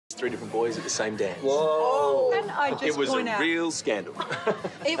3 different boys at the same dance. Whoa! And I just It was point a out, real scandal.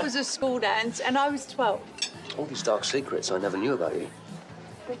 it was a school dance, and I was 12. All these dark secrets I never knew about you.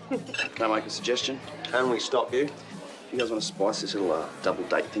 Can I make a suggestion? Can we stop you? You guys want to spice this little double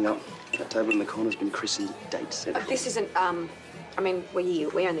date thing up? That table in the corner's been christened Date Center. This isn't, I mean, we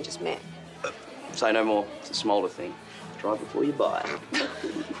only just met. Say no more. It's a smolder thing. Try before you buy.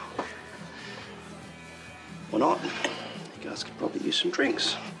 Or not. You guys could probably use some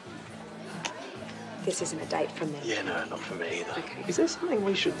drinks. This isn't a date from them. Yeah, no, not for me either. Okay. Is there something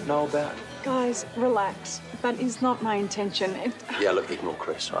we should know about? Guys, relax. That is not my intention. Yeah, look, ignore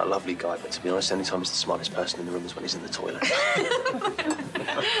Chris. Right, lovely guy, but to be honest, anytime he's the smartest person in the room is when he's in the toilet.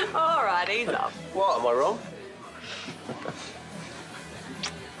 All right, ease up. What, am I wrong?